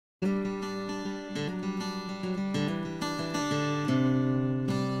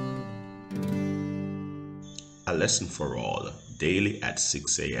A lesson for all, daily at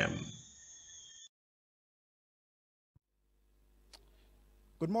 6 a.m.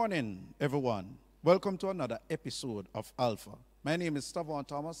 Good morning, everyone. Welcome to another episode of ALFA. My name is Tavauhn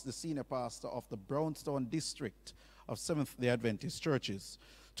Thomas, the senior pastor of the Brownstown district of Seventh-day Adventist churches.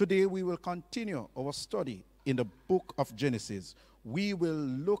 Today we will continue our study in the book of Genesis. We will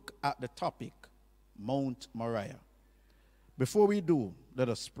look at the topic, Mount Moriah. Before we do, let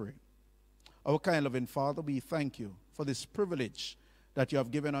us pray. Our kind loving Father, we thank you for this privilege that you have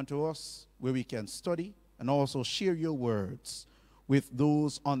given unto us, where we can study and also share your words with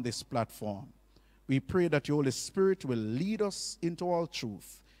those on this platform. We pray that your Holy Spirit will lead us into all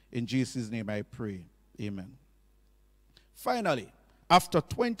truth. In Jesus' name I pray. Amen. Finally, after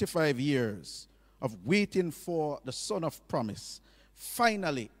 25 years of waiting for the son of promise,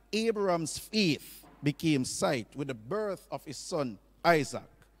 finally Abraham's faith became sight with the birth of his son Isaac.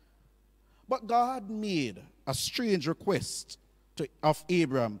 But God made a strange request of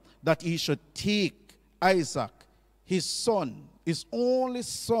Abraham that he should take Isaac, his son, his only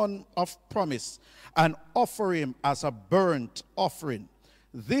son of promise, and offer him as a burnt offering.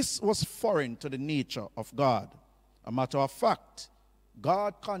 This was foreign to the nature of God. A matter of fact,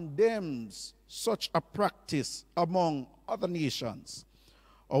 God condemns such a practice among other nations.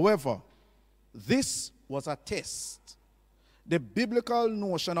 However, this was a test. The biblical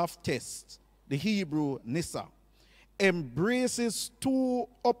notion of test, the Hebrew nisa, embraces two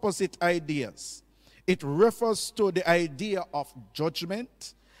opposite ideas. It refers to the idea of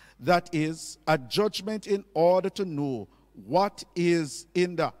judgment, that is, a judgment in order to know what is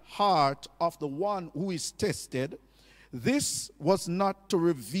in the heart of the one who is tested. This was not to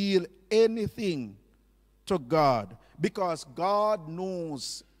reveal anything to God, because God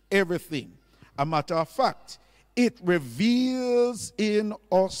knows everything. A matter of fact, it reveals in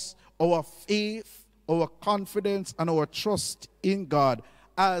us our faith, our confidence, and our trust in God,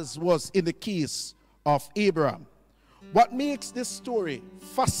 as was in the case of Abraham. What makes this story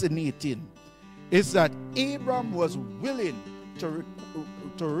fascinating is that Abraham was willing to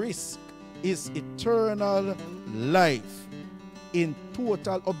risk his eternal life in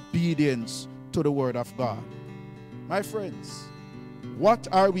total obedience to the word of God. My friends, what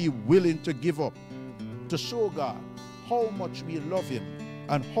are we willing to give up to show God how much we love him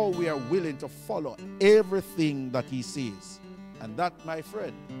and how we are willing to follow everything that he says? And that, my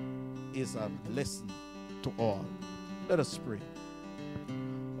friend, is a lesson to all. Let us pray.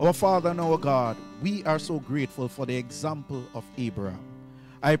 Our Father and our God, we are so grateful for the example of Abraham.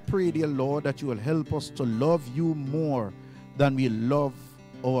 I pray, dear Lord, that you will help us to love you more than we love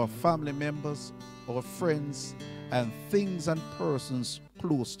our family members, our friends, and things and persons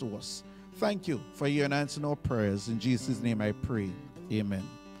close to us. Thank you for hearing and answering our prayers. In Jesus' name I pray. Amen.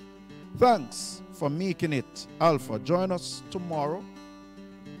 Thanks for making it Alpha. Join us tomorrow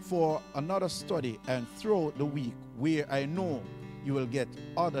for another study and throughout the week, where I know you will get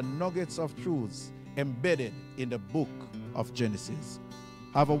other nuggets of truths embedded in the book of Genesis.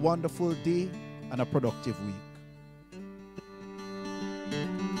 Have a wonderful day and a productive week.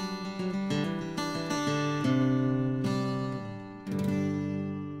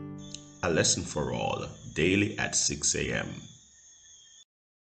 A lesson for all, daily at 6 a.m.